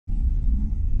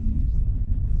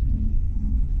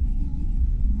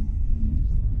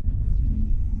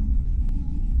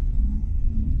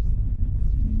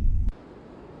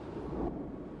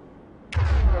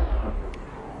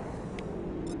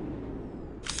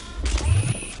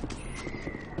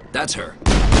That's her.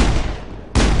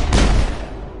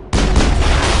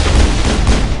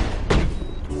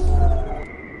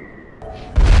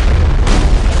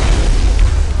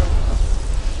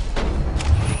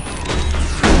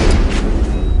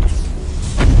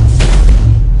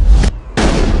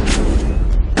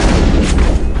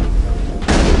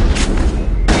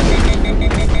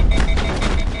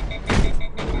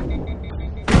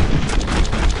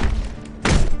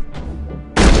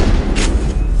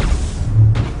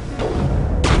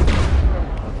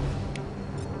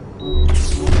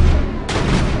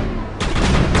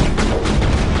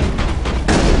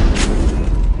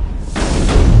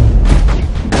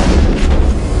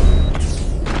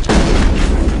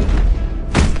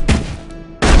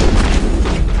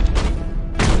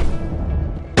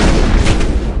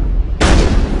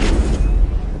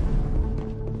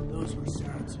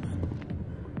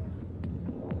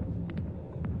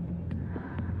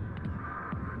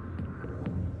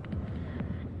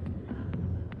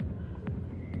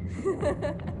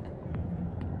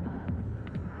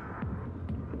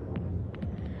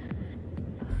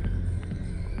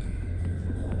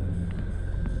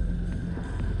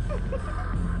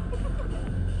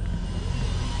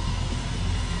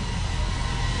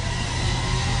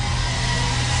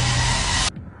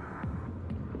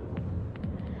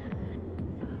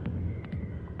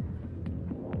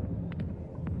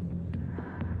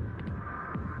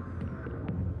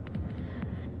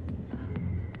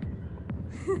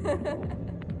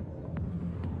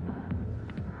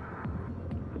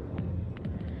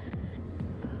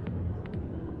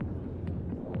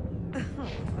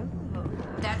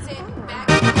 That's it. Back.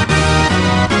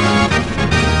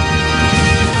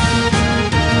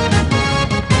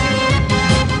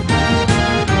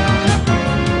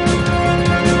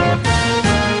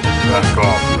 Back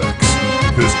off, Rex.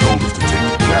 Fist told us to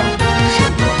take you down.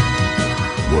 Shut up.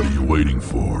 What are you waiting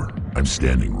for? I'm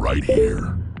standing right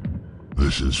here.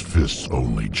 This is Fist's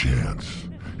only chance.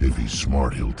 If he's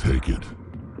smart, he'll take it.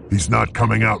 He's not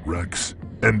coming out, Rex.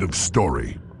 End of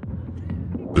story.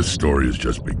 This story is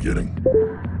just beginning.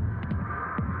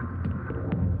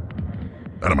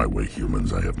 Out of my way,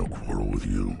 humans. I have no quarrel with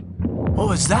you. What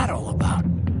was that all about?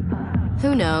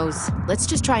 Who knows? Let's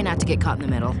just try not to get caught in the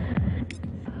middle.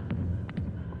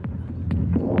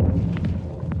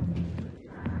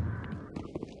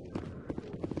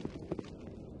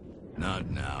 Not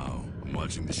now. I'm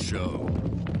watching the show.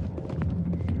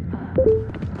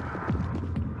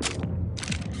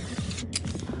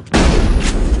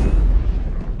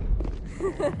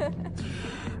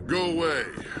 Go away.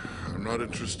 I'm not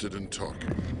interested in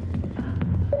talking.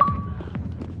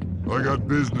 I got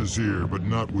business here, but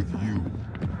not with you.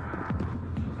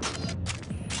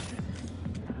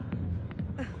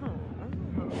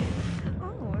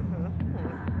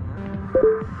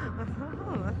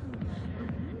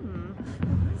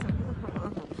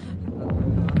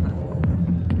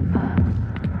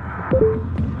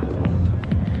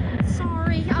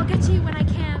 Sorry, I'll get to you when I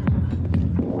can.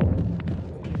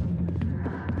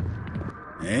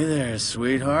 Hey there,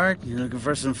 sweetheart. You looking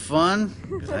for some fun?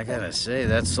 'Cause I gotta say,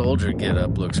 that soldier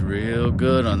getup looks real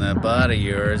good on that body of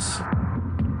yours.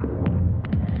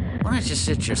 Why don't you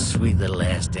sit your sweet little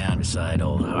ass down beside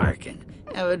old Harkin?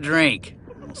 Have a drink.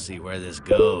 We'll see where this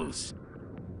goes.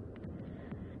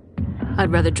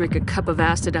 I'd rather drink a cup of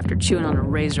acid after chewing on a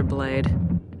razor blade.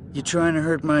 You trying to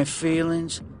hurt my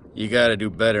feelings? You gotta do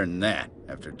better than that.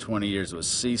 After 20 years with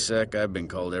C-Sec, I've been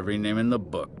called every name in the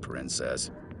book,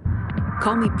 princess.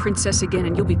 Call me princess again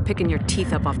and you'll be picking your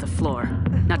teeth up off the floor.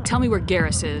 Now tell me where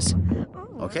Garrus is.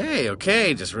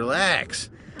 Okay, just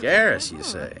relax. Garrus, you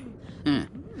say?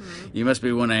 You must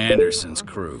be one of Anderson's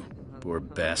crew. Poor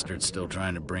bastard still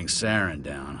trying to bring Saren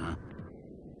down, huh?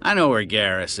 I know where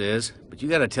Garrus is, but you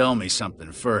gotta tell me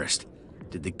something first.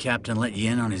 Did the captain let you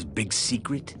in on his big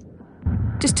secret?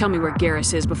 Just tell me where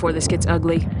Garrus is before this gets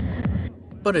ugly.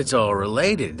 But it's all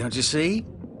related, don't you see?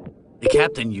 The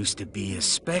captain used to be a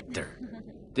Spectre.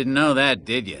 Didn't know that,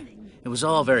 did you? It was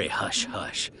all very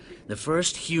hush-hush. The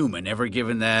first human ever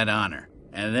given that honor,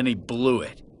 and then he blew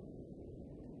it.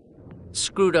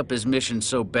 Screwed up his mission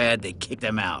so bad they kicked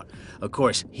him out. Of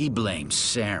course, he blames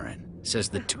Saren. Says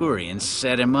the Turians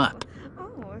set him up.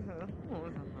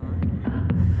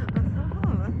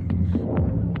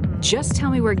 Just tell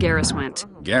me where Garrus went.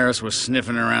 Garrus was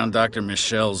sniffing around Dr.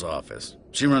 Michelle's office.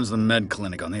 She runs the med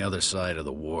clinic on the other side of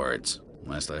the wards.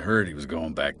 Last I heard, he was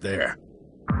going back there.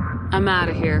 I'm out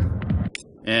of here.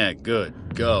 Yeah, good.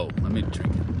 Go. Let me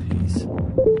drink in peace.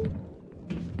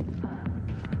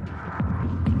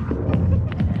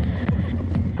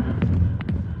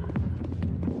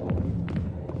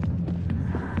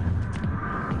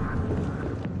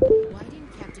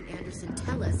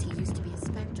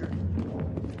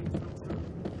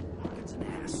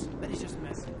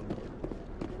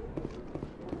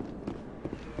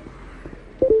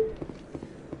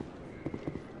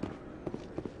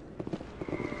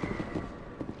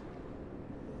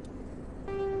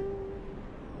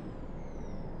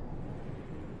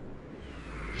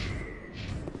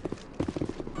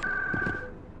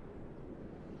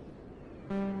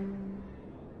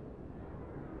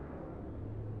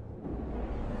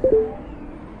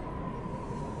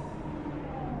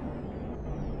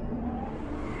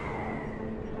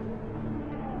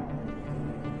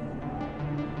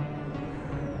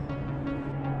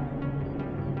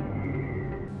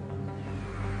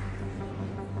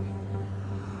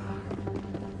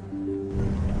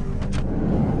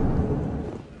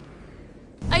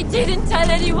 didn't tell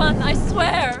anyone, I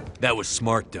swear. That was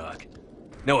smart, Doc.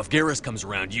 Now if Garrus comes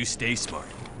around, you stay smart.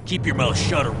 Keep your mouth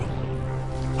shut or we'll...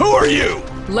 Who are you?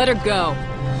 Let her go.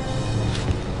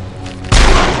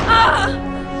 Ah!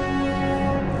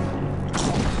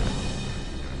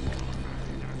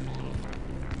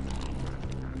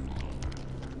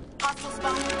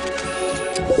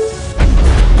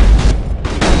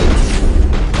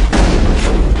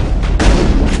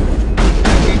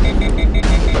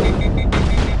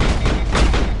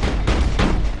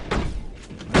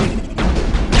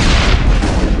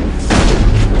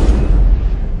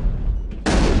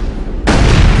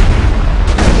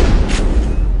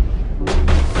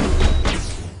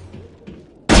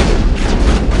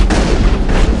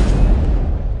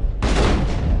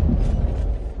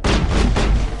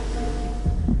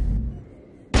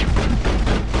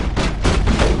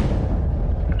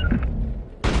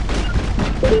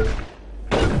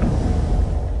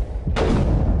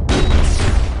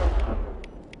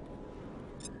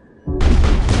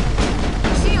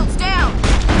 Shields down!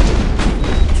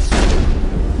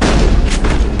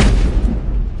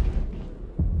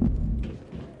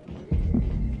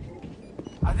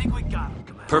 I think we got him,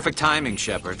 Commander. Perfect timing,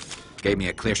 Shepard. Gave me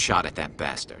a clear shot at that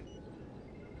bastard.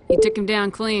 You took him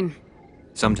down clean.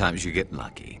 Sometimes you get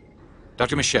lucky.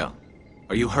 Dr. Michelle,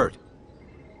 are you hurt?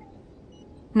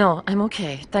 No, I'm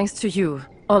okay. Thanks to you.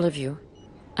 All of you.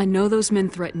 I know those men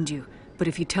threatened you, but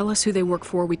if you tell us who they work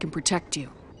for, we can protect you.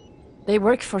 They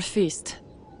work for Feast.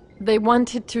 They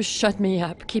wanted to shut me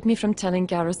up, keep me from telling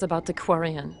Garrus about the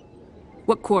Quarian.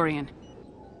 What Quarian?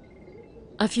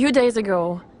 A few days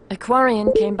ago, a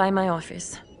Quarian came by my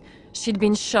office. She'd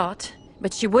been shot,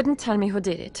 but she wouldn't tell me who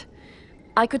did it.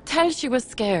 I could tell she was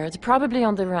scared, probably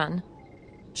on the run.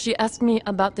 She asked me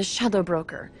about the Shadow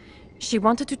Broker. She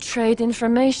wanted to trade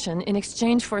information in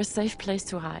exchange for a safe place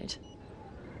to hide.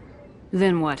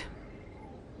 Then what?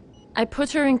 I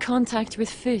put her in contact with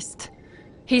Fist.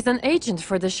 He's an agent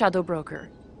for the Shadow Broker.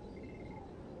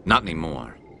 Not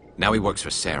anymore. Now he works for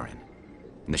Saren.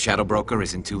 And the Shadow Broker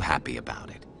isn't too happy about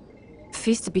it.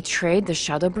 Fist betrayed the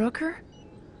Shadow Broker?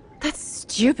 That's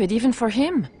stupid even for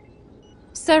him.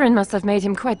 Saren must have made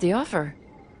him quite the offer.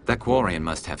 That Quarian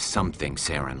must have something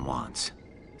Saren wants.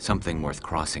 Something worth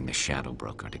crossing the Shadow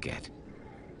Broker to get.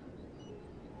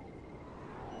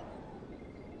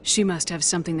 She must have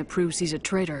something that proves he's a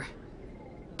traitor.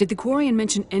 Did the Quarian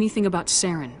mention anything about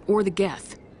Saren or the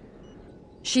Geth?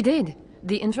 She did.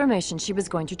 The information she was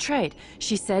going to trade.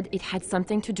 She said it had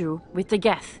something to do with the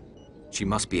Geth. She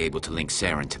must be able to link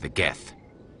Saren to the Geth.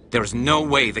 There's no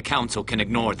way the Council can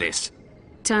ignore this.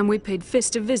 Time we paid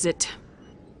Fist a visit.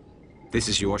 This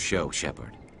is your show,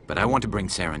 Shepard. But I want to bring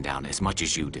Saren down as much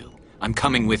as you do. I'm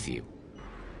coming with you.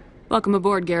 Welcome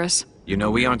aboard, Garrus. You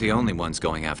know, we aren't the only ones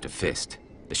going after Fist.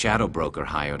 The Shadow Broker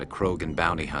hired a Krogan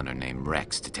bounty hunter named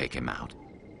Rex to take him out.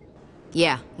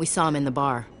 Yeah, we saw him in the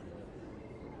bar.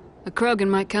 A Krogan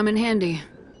might come in handy.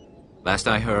 Last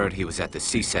I heard, he was at the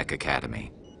CSEC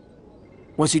Academy.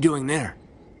 What's he doing there?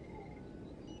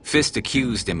 Fist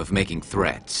accused him of making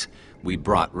threats. We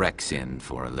brought Rex in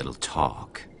for a little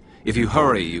talk. If you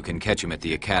hurry, you can catch him at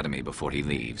the Academy before he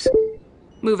leaves.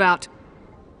 Move out.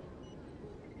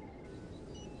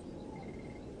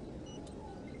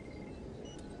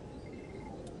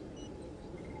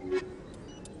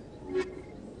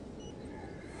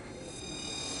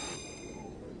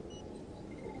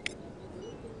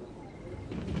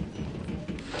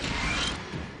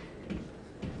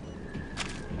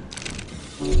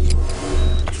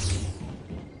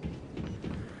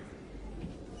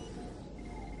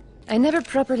 I never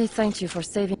properly thanked you for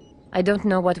saving... I don't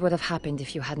know what would have happened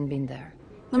if you hadn't been there.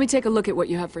 Let me take a look at what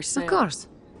you have for sale. Of course.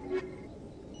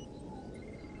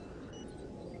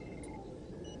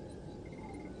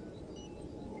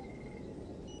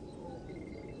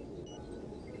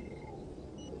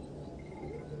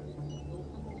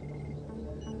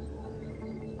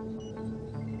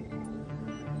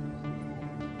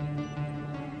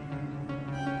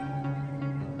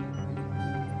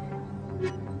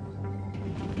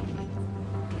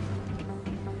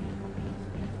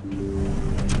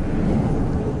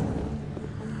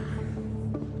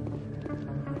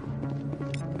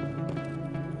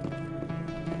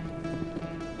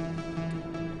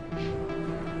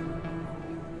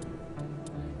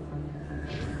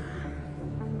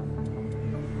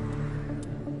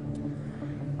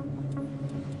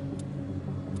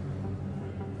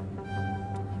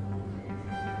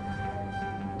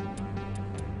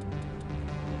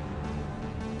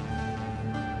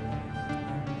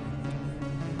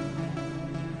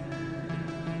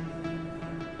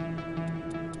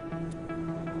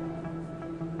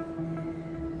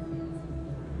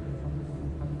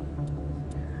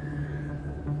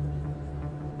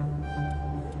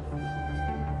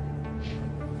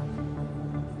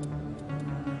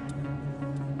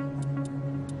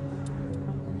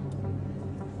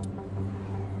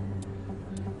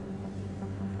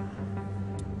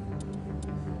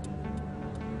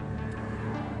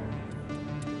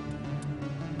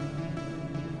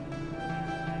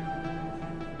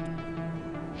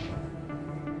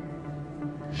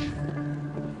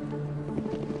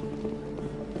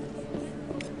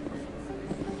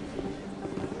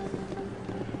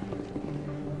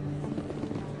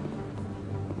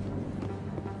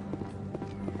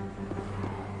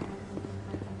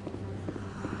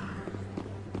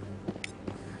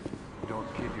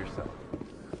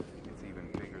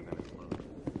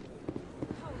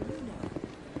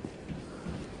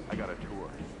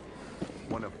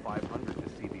 one of 500 to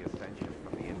see the ascension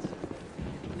from the inside.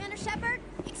 Commander Shepard?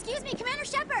 Excuse me, Commander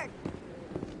Shepard!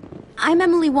 I'm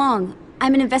Emily Wong.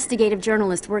 I'm an investigative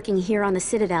journalist working here on the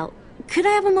Citadel. Could I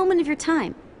have a moment of your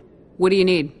time? What do you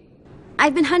need?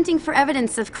 I've been hunting for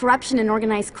evidence of corruption and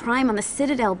organized crime on the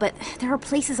Citadel, but there are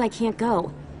places I can't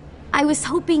go. I was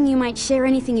hoping you might share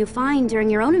anything you find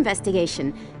during your own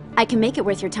investigation. I can make it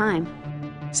worth your time.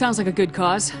 Sounds like a good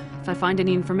cause. If I find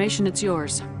any information, it's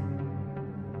yours.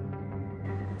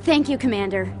 Thank you,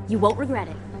 Commander. You won't regret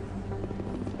it.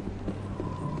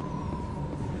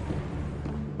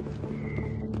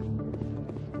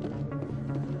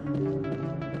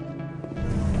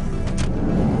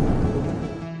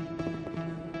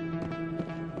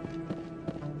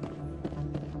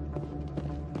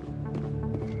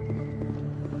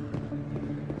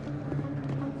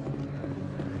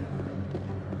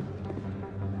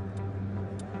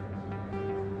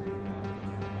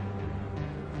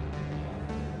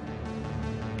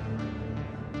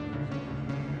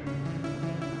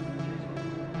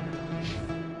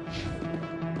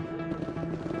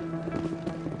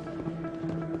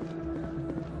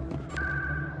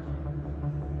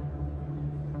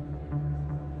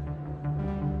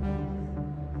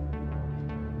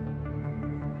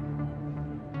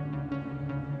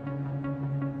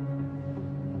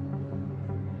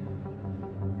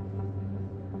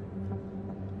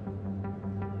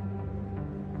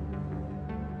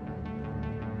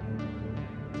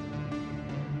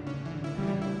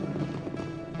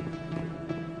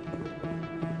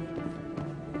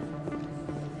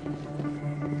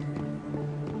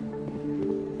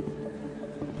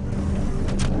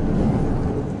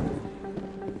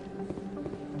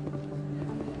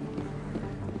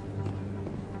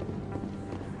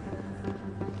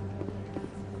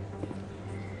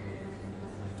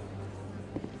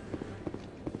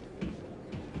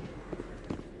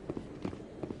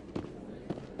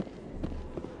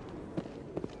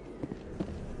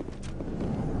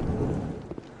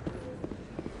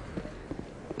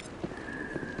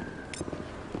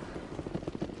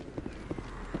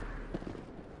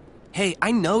 Hey,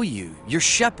 I know you. You're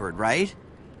Shepard, right?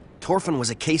 Torfin was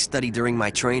a case study during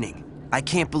my training. I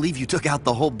can't believe you took out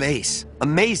the whole base.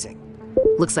 Amazing.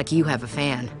 Looks like you have a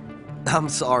fan. I'm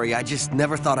sorry, I just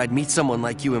never thought I'd meet someone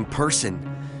like you in person.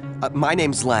 My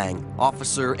name's Lang,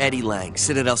 Officer Eddie Lang,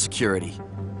 Citadel Security.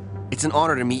 It's an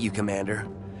honor to meet you, Commander.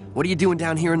 What are you doing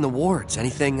down here in the wards?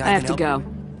 Anything I have can to help? go.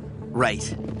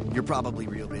 Right. You're probably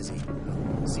real busy.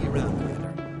 See you around, Commander.